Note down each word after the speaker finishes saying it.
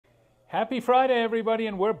Happy Friday, everybody,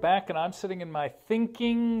 and we're back, and I'm sitting in my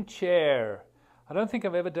thinking chair. I don't think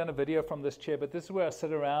I've ever done a video from this chair, but this is where I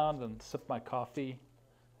sit around and sip my coffee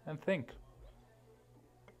and think.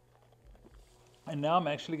 And now I'm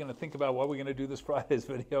actually going to think about what we're going to do this Friday's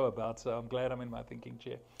video about, so I'm glad I'm in my thinking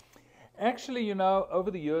chair. Actually, you know,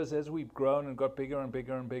 over the years, as we've grown and got bigger and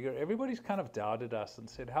bigger and bigger, everybody's kind of doubted us and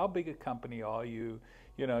said, how big a company are you?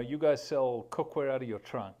 You know, you guys sell cookware out of your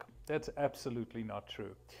trunk. That's absolutely not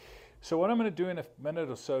true. So what I'm going to do in a minute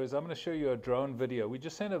or so is I'm going to show you a drone video. We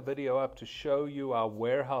just sent a video up to show you our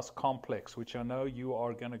warehouse complex, which I know you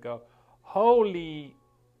are going to go, holy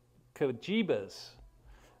kajibas,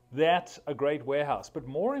 that's a great warehouse. But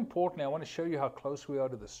more importantly, I want to show you how close we are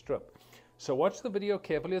to the Strip. So watch the video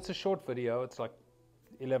carefully. It's a short video. It's like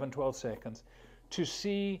 11, 12 seconds to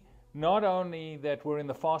see not only that we're in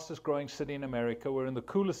the fastest growing city in America, we're in the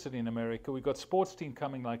coolest city in America. We've got sports team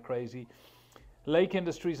coming like crazy. Lake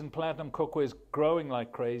Industries and Platinum Cookware is growing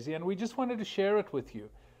like crazy, and we just wanted to share it with you.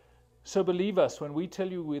 So believe us, when we tell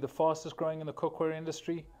you we're the fastest growing in the cookware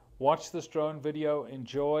industry, watch this drone video,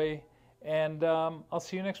 enjoy, and I'll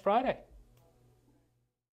see you next Friday.